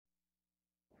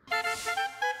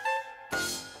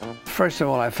First of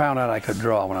all, I found out I could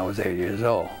draw when I was 8 years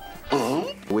old.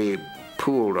 We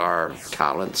pooled our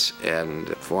talents and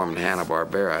formed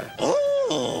Hanna-Barbera.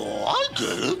 Oh, I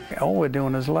get it. All we're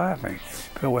doing is laughing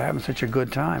because we're having such a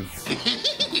good time.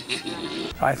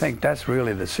 I think that's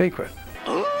really the secret.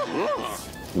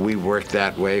 We worked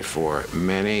that way for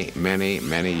many, many,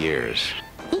 many years.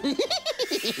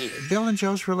 Bill and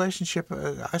Joe's relationship,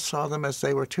 I saw them as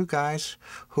they were two guys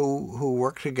who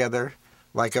worked together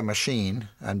like a machine,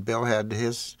 and Bill had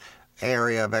his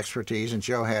area of expertise and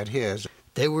Joe had his.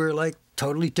 They were like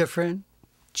totally different.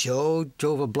 Joe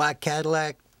drove a black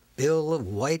Cadillac, Bill a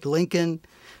white Lincoln.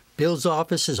 Bill's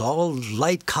office is all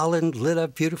light-colored and lit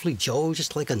up beautifully. Joe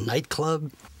just like a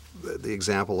nightclub. The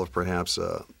example of perhaps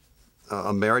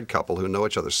a married couple who know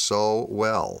each other so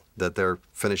well that they're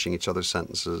finishing each other's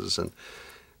sentences and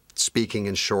speaking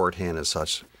in shorthand and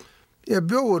such. Yeah,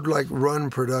 Bill would like run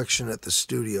production at the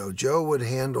studio. Joe would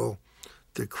handle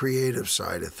the creative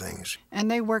side of things.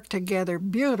 And they worked together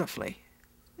beautifully,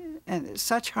 and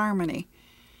such harmony.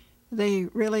 They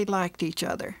really liked each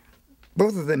other.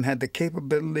 Both of them had the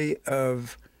capability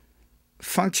of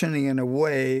functioning in a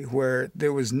way where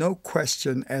there was no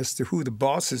question as to who the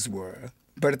bosses were.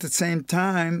 But at the same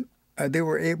time, they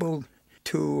were able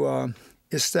to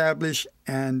establish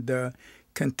and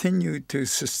continue to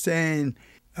sustain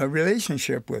a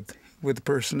relationship with the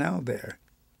personnel there.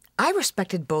 I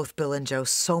respected both Bill and Joe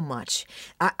so much.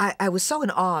 I was so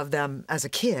in awe of them as a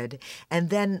kid. And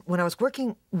then when I was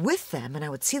working with them and I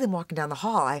would see them walking down the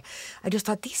hall, I just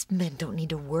thought, these men don't need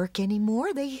to work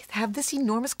anymore. They have this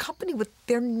enormous company with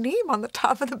their name on the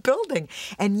top of the building.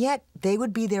 And yet they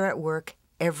would be there at work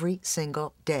every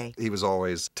single day. He was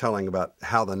always telling about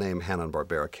how the name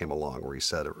Hanna-Barbera came along, where he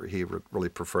said he really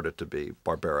preferred it to be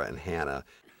Barbera and Hanna.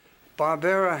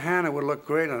 Barbera Hanna would look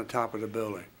great on the top of the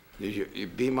building.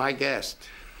 You'd be my guest.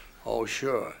 Oh,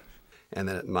 sure. And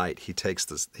then at night,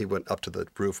 he went up to the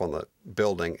roof on the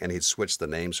building and he'd switch the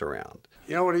names around.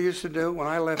 You know what he used to do? When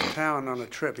I left town on a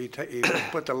trip, he'd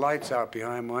put the lights out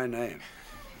behind my name.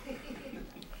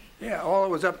 Yeah, all that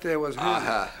was up there was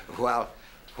Hanna. Well,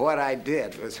 what I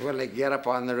did was when they get up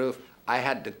on the roof, I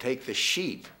had to take the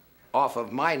sheet off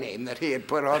of my name that he had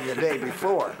put on the day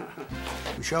before.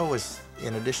 Joe was,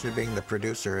 in addition to being the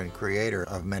producer and creator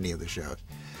of many of the shows,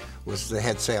 was the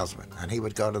head salesman, and he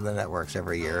would go to the networks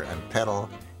every year and peddle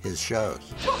his shows.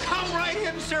 Well, come right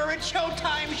in, sir. It's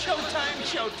showtime, showtime,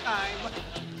 showtime.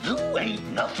 You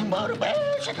ain't nothing but a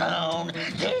basicone.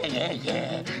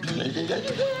 Yeah.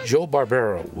 Joe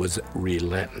Barbera was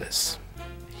relentless.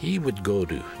 He would go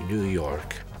to New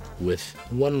York with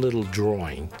one little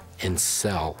drawing and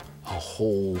sell a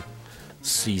whole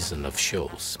season of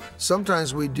shows.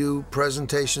 Sometimes we do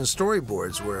presentation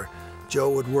storyboards where Joe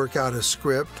would work out a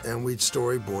script and we'd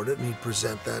storyboard it and he'd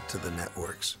present that to the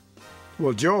networks.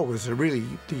 Well, Joe was really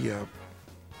the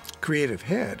creative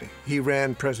head. He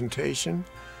ran presentation.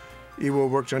 Ewo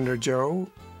worked under Joe.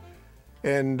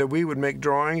 And we would make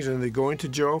drawings and they'd go into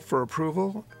Joe for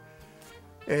approval.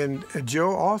 And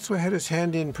Joe also had his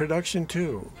hand in production,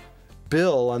 too.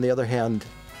 Bill, on the other hand,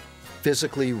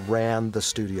 physically ran the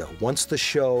studio. Once the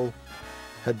show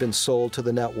had been sold to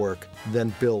the network,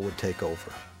 then Bill would take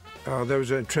over. There was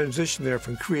a transition there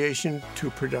from creation to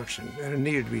production, and it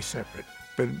needed to be separate.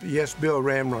 But yes, Bill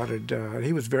ramrodded.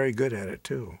 He was very good at it,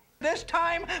 too. This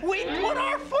time, we put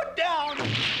our foot down.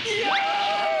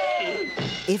 Yay!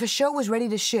 If a show was ready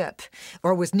to ship,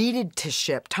 or was needed to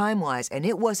ship time-wise, and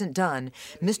it wasn't done,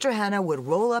 Mr. Hanna would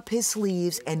roll up his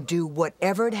sleeves and do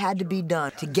whatever it had to be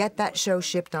done to get that show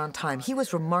shipped on time. He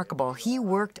was remarkable. He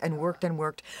worked and worked and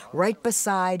worked right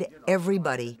beside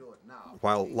everybody.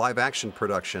 While live-action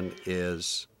production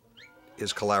is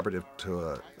collaborative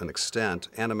to an extent,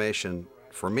 animation,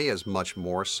 for me, is much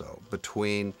more so.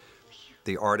 Between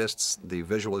the artists, the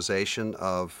visualization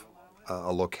of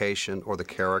a location or the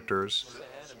characters,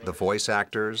 the voice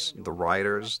actors, the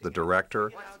writers, the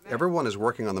director, everyone is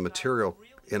working on the material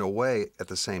in a way at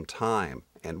the same time,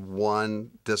 and one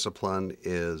discipline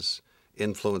is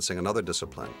influencing another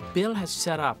discipline. Bill has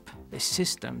set up a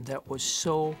system that was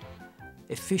so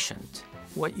efficient.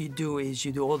 What you do is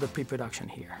you do all the pre-production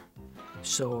here.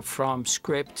 So from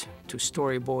script to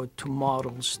storyboard to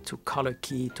models to color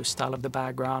key to style of the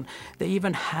background. They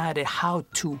even had a how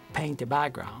to paint a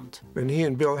background. When he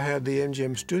and Bill had the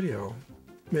MGM studio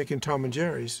making Tom and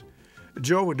Jerry's,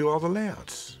 Joe would do all the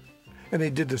layouts. And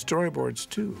they did the storyboards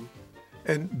too.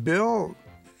 And Bill,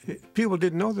 people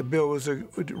didn't know that Bill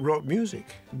wrote music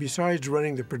besides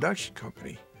running the production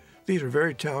company. These are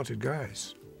very talented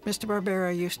guys. Mr.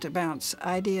 Barbera used to bounce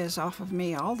ideas off of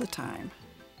me all the time.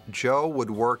 Joe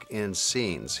would work in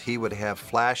scenes. He would have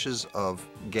flashes of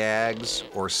gags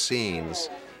or scenes,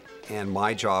 and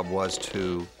my job was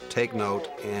to take note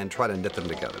and try to knit them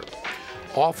together.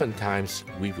 Oftentimes,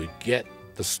 we would get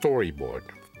the storyboard,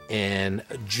 and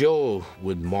Joe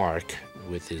would mark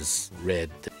with his red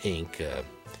ink,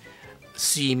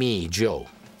 "See me, Joe."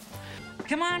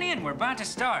 Come on in, we're about to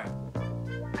start.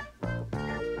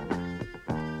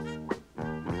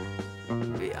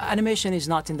 Animation is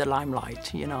not in the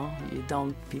limelight, you know.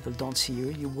 People don't see you.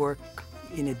 You work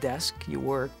in a desk, you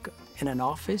work in an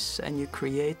office, and you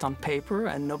create on paper,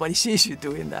 and nobody sees you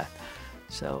doing that.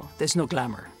 So there's no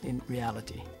glamour in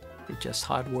reality. It's just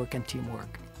hard work and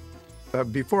teamwork.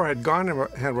 Before I'd gone to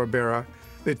Hanna-Barbera,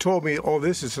 they told me, oh,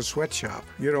 this is a sweatshop.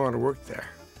 You don't want to work there.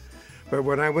 But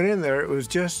when I went in there, it was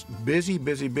just busy,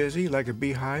 busy, busy, like a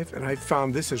beehive, and I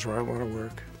found this is where I want to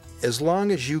work. As long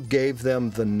as you gave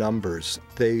them the numbers,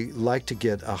 they like to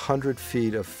get 100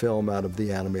 feet of film out of the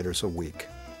animators a week.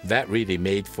 That really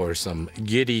made for some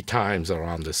giddy times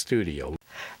around the studio.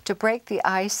 To break the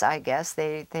ice, I guess,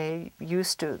 they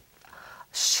used to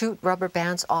shoot rubber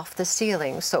bands off the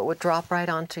ceiling so it would drop right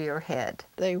onto your head.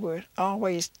 They were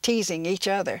always teasing each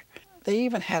other. They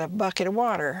even had a bucket of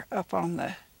water up on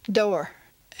the door.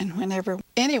 And whenever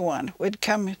anyone would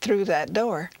come through that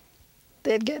door,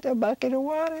 they'd get a bucket of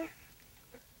water,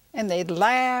 and they'd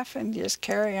laugh and just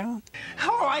carry on.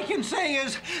 All I can say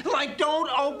is, like, don't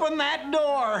open that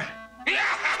door.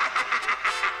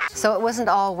 So it wasn't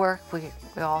all work. We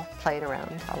all played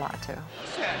around a lot, too.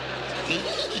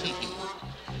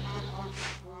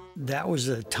 That was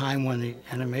a time when the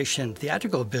animation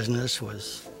theatrical business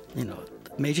was,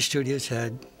 major studios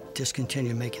had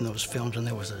discontinued making those films, and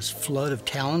there was this flood of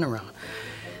talent around.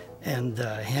 And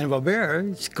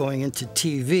Hanna-Barbera is going into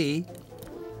TV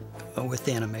with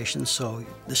animation, so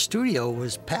the studio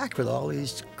was packed with all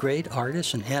these great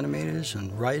artists and animators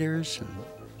and writers and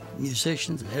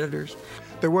musicians and editors.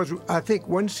 There was, I think,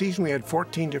 one season we had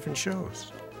 14 different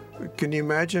shows. Can you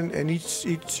imagine? And each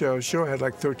show had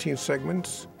like 13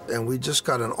 segments. And we just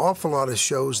got an awful lot of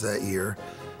shows that year.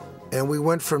 And we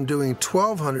went from doing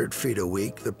 1,200 feet a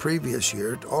week the previous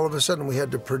year, all of a sudden we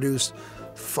had to produce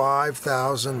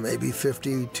 5,000, maybe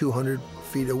 200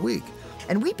 feet a week.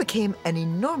 And we became an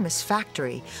enormous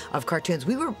factory of cartoons.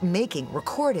 We were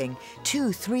recording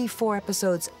 2, 3, 4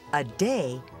 episodes a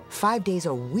day, 5 days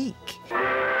a week.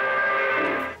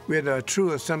 We had a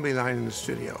true assembly line in the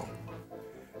studio.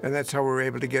 And that's how we were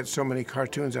able to get so many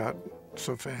cartoons out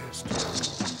so fast.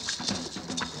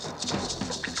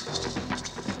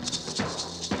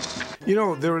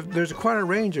 There's quite a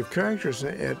range of characters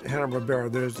at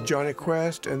Hanna-Barbera. There's Johnny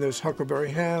Quest, and there's Huckleberry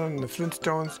Hanna and the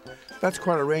Flintstones. That's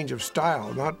quite a range of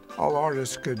style. Not all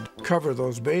artists could cover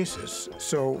those bases.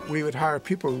 So we would hire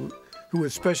people who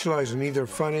would specialize in either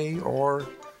funny or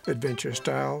adventure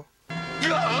style.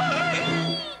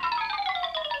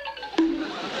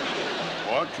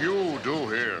 What you do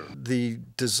here? The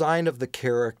design of the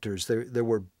characters, there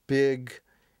were big,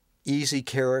 easy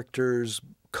characters,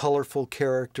 colorful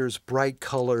characters, bright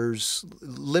colors,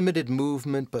 limited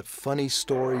movement, but funny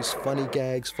stories, funny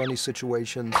gags, funny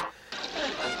situations.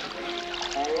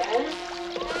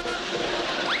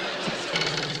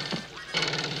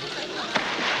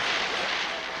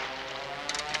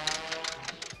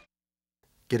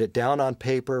 Get it down on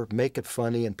paper, make it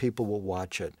funny, and people will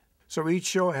watch it. So each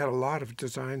show had a lot of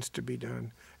designs to be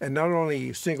done, and not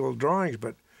only single drawings,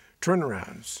 but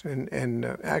turnarounds and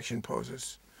action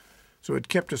poses. So it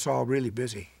kept us all really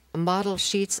busy. Model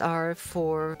sheets are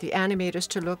for the animators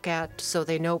to look at so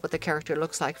they know what the character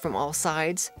looks like from all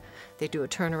sides. They do a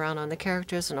turnaround on the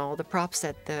characters and all the props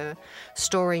that the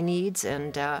story needs,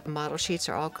 and model sheets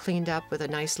are all cleaned up with a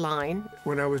nice line.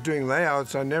 When I was doing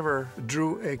layouts, I never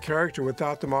drew a character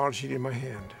without the model sheet in my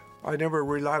hand. I never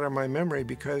relied on my memory,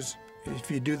 because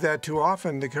if you do that too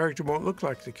often, the character won't look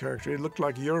like the character. It'll look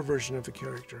like your version of the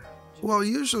character. Well,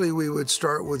 usually we would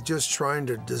start with just trying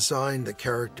to design the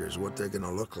characters, what they're going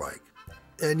to look like.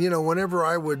 And, whenever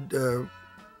I would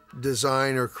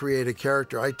design or create a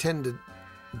character, I tend to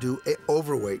do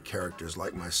overweight characters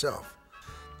like myself.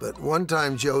 But one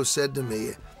time Joe said to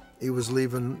me, he was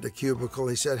leaving the cubicle,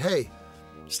 he said, "Hey,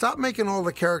 stop making all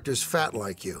the characters fat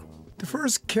like you." The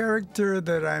first character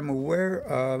that I'm aware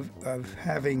of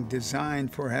having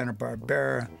designed for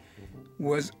Hanna-Barbera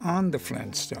was on the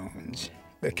Flintstones.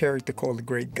 A character called the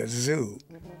Great Gazoo,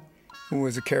 who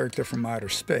was a character from outer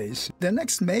space. The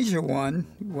next major one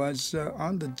was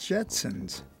on the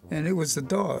Jetsons, and it was the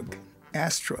dog,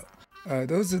 Astro.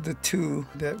 Those are the two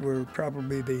that were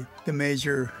probably the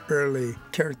major early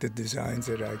character designs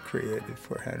that I created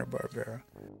for Hanna-Barbera.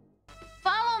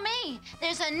 Follow me! me!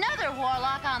 There's another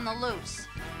warlock on the loose.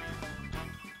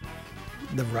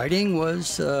 The writing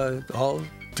was all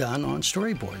done on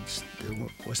storyboards. There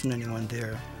wasn't anyone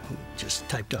there who just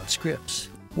typed out scripts.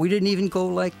 We didn't even go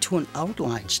like to an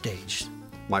outline stage.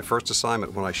 My first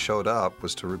assignment when I showed up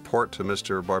was to report to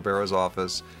Mr. Barbera's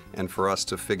office and for us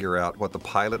to figure out what the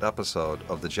pilot episode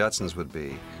of The Jetsons would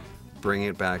be, bringing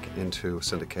it back into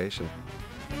syndication.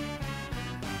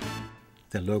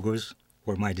 The logos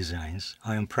were my designs.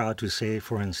 I am proud to say,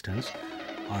 for instance,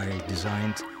 I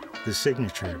designed the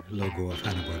signature logo of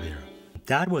Hanna-Barbera.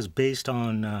 That was based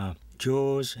on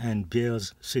Joe's and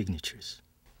Bill's signatures.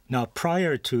 Now,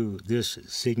 prior to this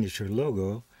signature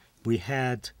logo, we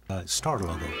had a star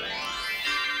logo,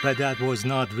 but that was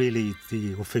not really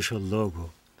the official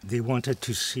logo. They wanted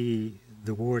to see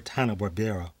the word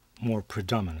Hanna-Barbera more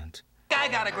predominant. I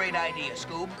got a great idea,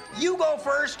 Scoob. You go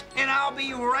first, and I'll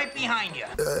be right behind you.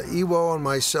 Ewo and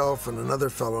myself and another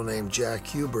fellow named Jack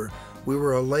Huber, we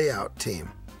were a layout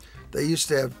team. They used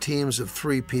to have teams of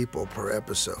 3 people per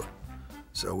episode.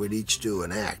 So we'd each do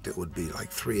an act. It would be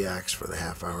like 3 acts for the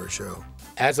half-hour show.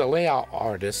 As a layout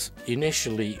artist,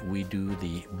 initially we do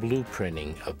the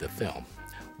blueprinting of the film.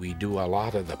 We do a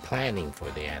lot of the planning for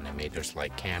the animators,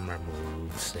 like camera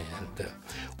moves and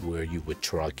where you would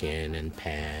truck in and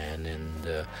pan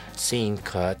and scene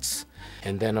cuts.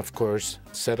 And then, of course,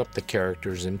 set up the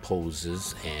characters in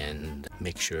poses and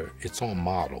make sure it's on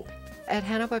model. At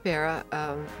Hanna-Barbera,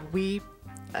 we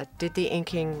did the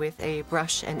inking with a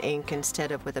brush and ink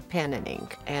instead of with a pen and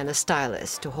ink, and a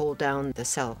stylus to hold down the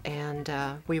cell. And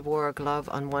we wore a glove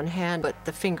on one hand, but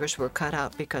the fingers were cut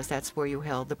out because that's where you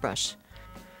held the brush.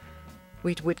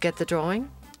 We would get the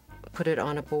drawing, put it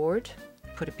on a board,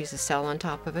 put a piece of cell on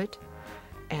top of it,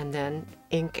 and then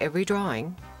ink every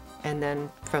drawing. And then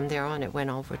from there on, it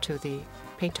went over to the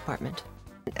paint department.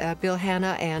 Bill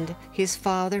Hanna and his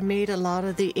father made a lot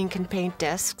of the ink and paint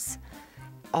desks.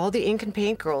 All the ink and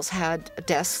paint girls had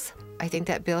desks, I think,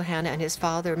 that Bill Hanna and his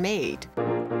father made.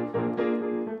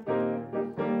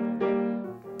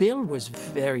 Bill was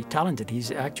very talented. He's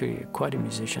actually quite a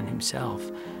musician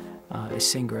himself, a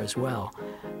singer as well,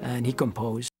 and he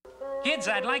composed. Kids,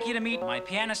 I'd like you to meet my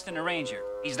pianist and arranger.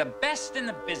 He's the best in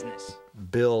the business.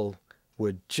 Bill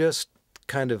would just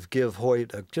kind of give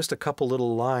Hoyt just a couple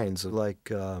little lines of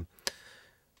like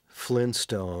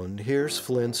Flintstone. Here's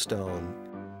Flintstone.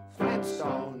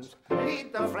 Flintstones,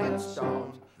 meet the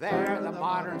Flintstones. They're the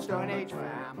modern Stone Age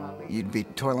family. You'd be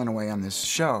toiling away on this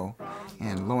show,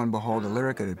 and lo and behold, a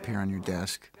lyric would appear on your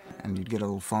desk, and you'd get a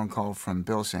little phone call from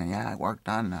Bill saying, "Yeah, I worked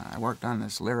on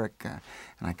this lyric, and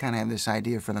I kind of have this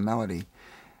idea for the melody.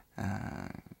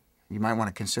 You might want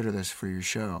to consider this for your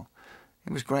show."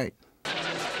 It was great.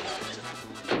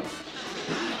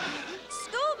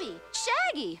 Scooby,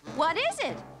 Shaggy, what is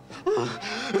it?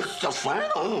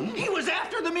 Stefanianna. He was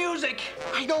after the music.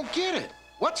 I don't get it.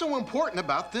 What's so important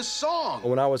about this song?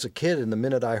 When I was a kid, and the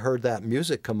minute I heard that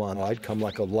music come on, I'd come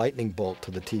like a lightning bolt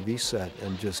to the TV set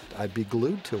and I'd be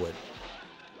glued to it.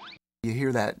 You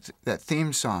hear that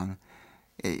theme song,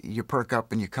 you perk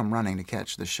up and you come running to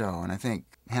catch the show. And I think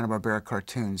Hanna-Barbera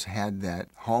cartoons had that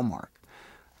hallmark.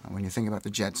 When you think about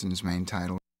the Jetsons' main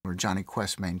title, or Johnny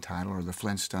Quest's main title, or the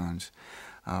Flintstones,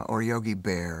 or Yogi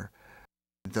Bear,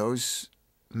 those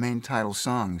main title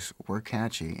songs were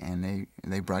catchy, and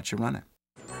they brought you running.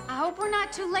 I hope we're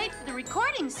not too late for the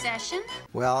recording session.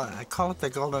 Well, I call it the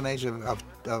golden age of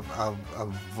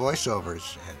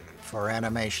voiceovers for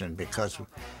animation, because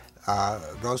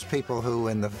those people who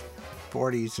in the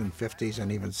 40s and 50s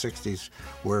and even 60s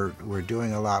were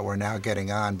doing a lot were now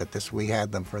getting on, but we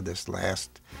had them for this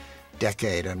last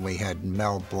decade, and we had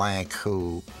Mel Blanc,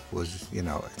 who was,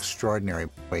 extraordinary.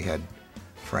 We had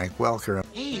Frank Welker.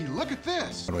 Hey, look at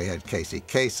this. And we had Casey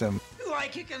Kasem.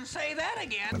 Like you can say that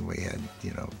again. And we had,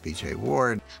 B.J.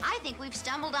 Ward. I think we've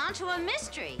stumbled onto a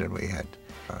mystery. And we had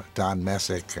Don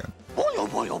Messick. And boy, oh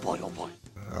boy, oh boy, oh boy.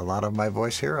 A lot of my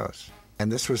voice heroes.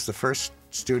 And this was the first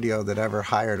studio that ever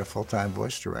hired a full-time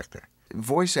voice director.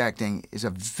 Voice acting is a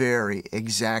very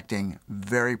exacting,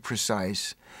 very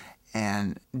precise,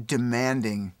 and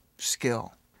demanding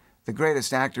skill. The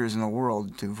greatest actors in the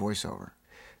world do voiceover.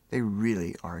 They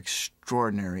really are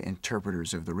extraordinary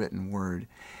interpreters of the written word,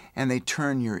 and they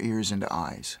turn your ears into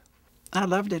eyes. I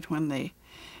loved it when the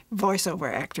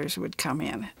voiceover actors would come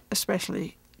in,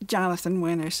 especially Jonathan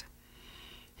Winters.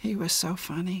 He was so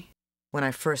funny. When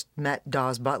I first met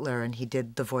Dawes Butler and he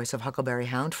did the voice of Huckleberry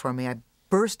Hound for me, I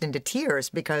burst into tears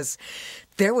because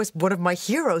there was one of my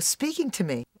heroes speaking to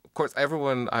me. Of course,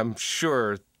 everyone, I'm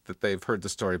sure that they've heard the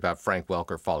story about Frank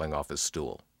Welker falling off his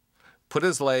stool. Put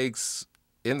his legs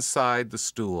inside the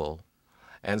stool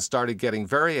and started getting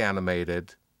very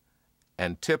animated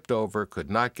and tipped over,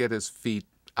 could not get his feet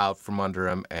out from under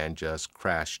him, and just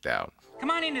crashed down.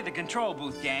 Come on into the control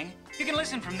booth, gang. You can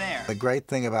listen from there. The great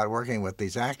thing about working with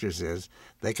these actors is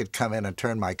they could come in and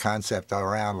turn my concept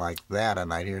around like that,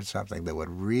 and I'd hear something that would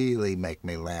really make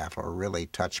me laugh or really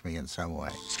touch me in some way.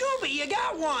 Scooby, you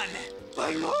got one!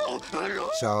 I know.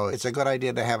 So it's a good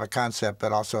idea to have a concept,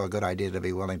 but also a good idea to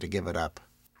be willing to give it up.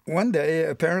 One day,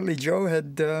 apparently, Joe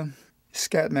had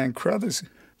Scatman Crothers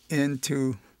in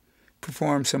to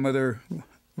perform some other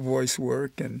voice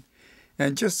work, and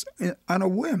just on a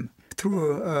whim,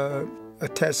 threw a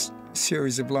test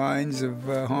series of lines of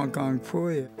Hong Kong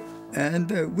for you.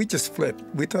 And we just flipped.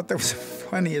 We thought that was the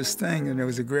funniest thing, and it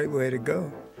was a great way to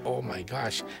go. Oh my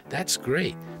gosh, that's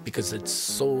great, because it's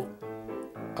so,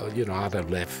 out of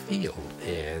left field.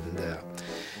 And,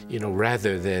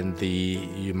 rather than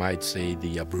you might say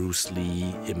the Bruce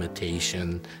Lee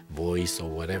imitation voice or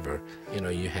whatever,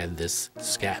 you had this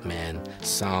Scatman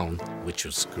sound, which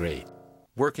was great.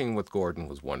 Working with Gordon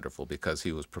was wonderful because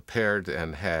he was prepared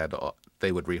and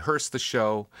they would rehearse the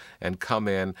show and come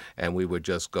in, and we would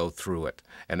just go through it.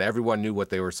 And everyone knew what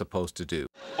they were supposed to do.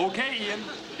 Okay, Ian,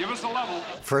 give us a level.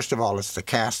 First of all, it's the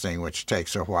casting, which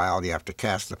takes a while. You have to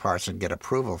cast the parts and get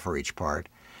approval for each part.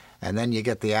 And then you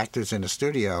get the actors in the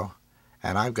studio,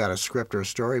 and I've got a script or a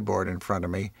storyboard in front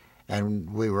of me,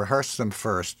 and we rehearse them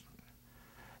first.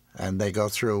 And they go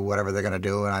through whatever they're going to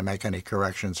do, and I make any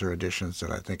corrections or additions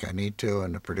that I think I need to,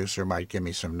 and the producer might give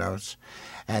me some notes.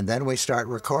 And then we start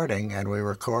recording, and we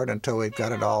record until we've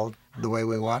got it all the way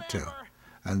we want to.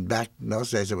 And back in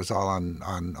those days, it was all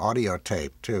on audio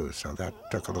tape, too, so that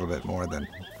took a little bit more than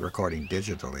recording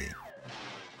digitally.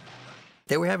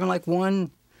 They were having like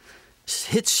one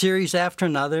hit series after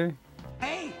another.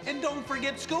 Hey, and don't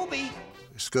forget Scooby.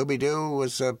 Scooby-Doo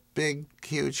was a big,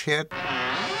 huge hit.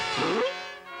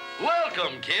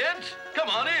 Welcome, kids. Come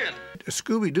on in. The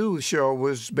Scooby-Doo show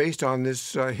was based on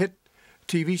this hit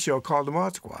TV show called The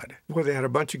Mod Squad, where they had a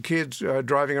bunch of kids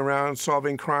driving around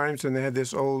solving crimes, and they had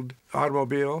this old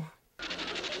automobile.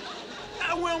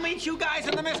 We'll meet you guys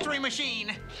in the Mystery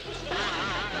Machine.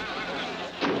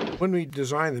 When we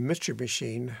designed the Mystery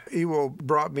Machine, Ewo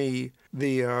brought me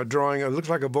the drawing. It looks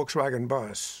like a Volkswagen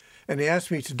bus, and he asked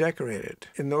me to decorate it.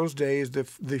 In those days, the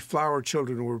flower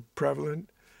children were prevalent,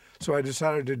 so I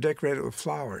decided to decorate it with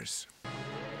flowers.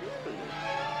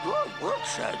 Good work,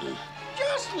 Shaggy.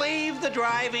 Just leave the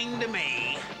driving to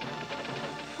me.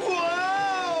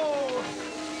 Whoa!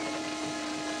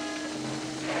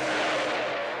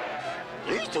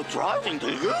 Leave the driving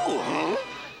to you, huh?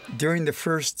 During the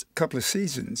first couple of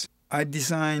seasons, I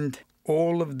designed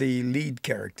all of the lead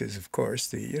characters, of course,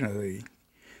 the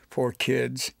 4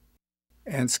 kids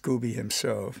and Scooby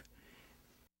himself.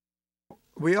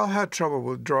 We all had trouble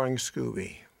with drawing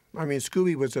Scooby. I mean,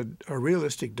 Scooby was a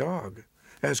realistic dog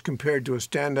as compared to a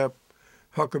stand-up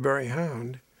Huckleberry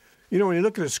Hound. When you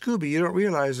look at a Scooby, you don't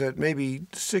realize that maybe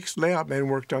 6 layout men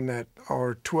worked on that,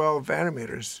 or 12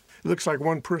 animators. It looks like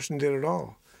one person did it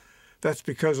all. That's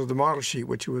because of the model sheet,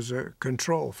 which was a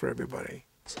control for everybody.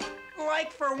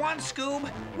 Like for one, Scoob,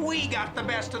 we got the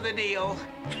best of the deal.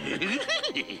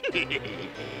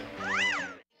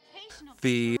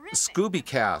 The Scooby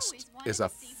cast is a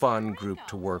fun group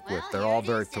to work with. They're all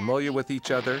very familiar with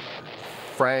each other.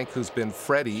 Frank, who's been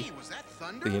Freddy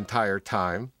the entire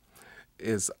time,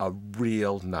 is a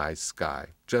real nice guy.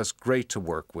 Just great to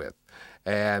work with.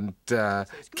 And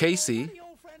Casey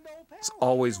is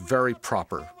always very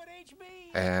proper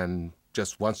and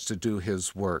just wants to do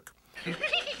his work. Cut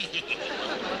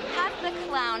the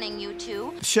clowning, you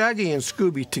two. Shaggy and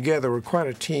Scooby together were quite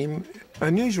a team,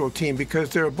 unusual team, because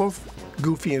they were both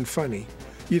goofy and funny.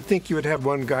 You'd think you would have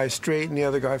one guy straight and the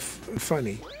other guy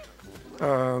funny.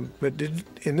 But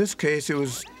in this case, it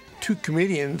was 2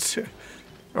 comedians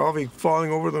all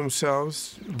falling over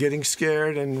themselves, getting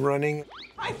scared and running.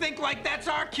 I think like that's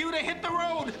our cue to hit the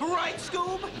road. Right,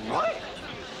 Scoob? Right.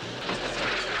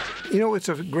 It's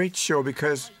a great show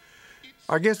because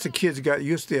I guess the kids got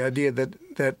used to the idea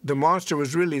that the monster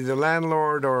was really the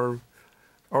landlord or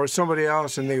somebody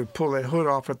else, and they would pull that hood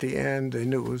off at the end. They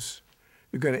knew it was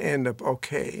going to end up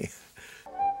okay.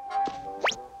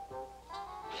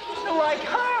 Like,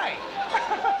 hi!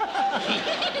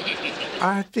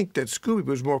 I think that Scooby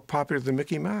was more popular than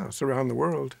Mickey Mouse around the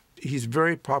world. He's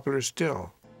very popular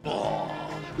still. Oh,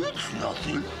 it's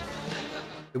nothing.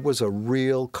 It was a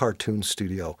real cartoon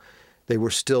studio. They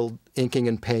were still inking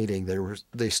and painting.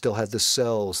 They still had the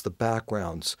cells, the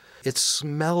backgrounds. It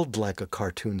smelled like a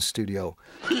cartoon studio.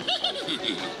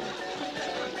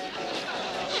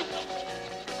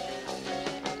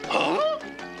 Huh?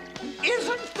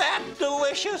 Isn't that delicious?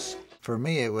 delicious? For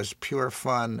me, it was pure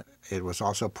fun. It was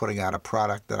also putting out a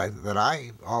product that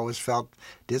I always felt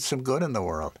did some good in the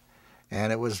world.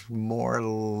 And it was more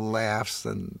laughs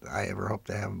than I ever hoped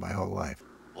to have in my whole life.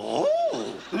 Oh!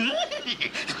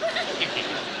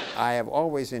 I have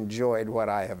always enjoyed what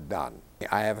I have done.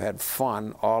 I have had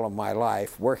fun all of my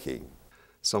life working.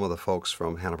 Some of the folks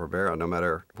from Hanna-Barbera, no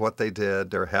matter what they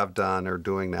did or have done or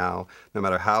doing now, no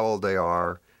matter how old they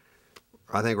are,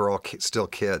 I think we're all still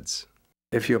kids.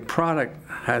 If your product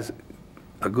has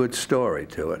a good story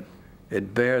to it,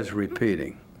 it bears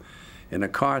repeating. In a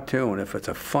cartoon, if it's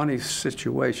a funny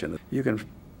situation, you can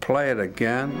play it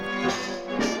again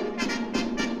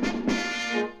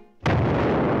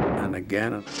and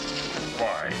again.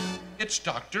 Why, it's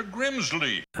Dr.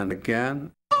 Grimsley. And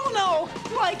again. Oh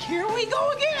no! Like, here we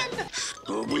go again!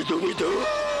 Scooby-Doo!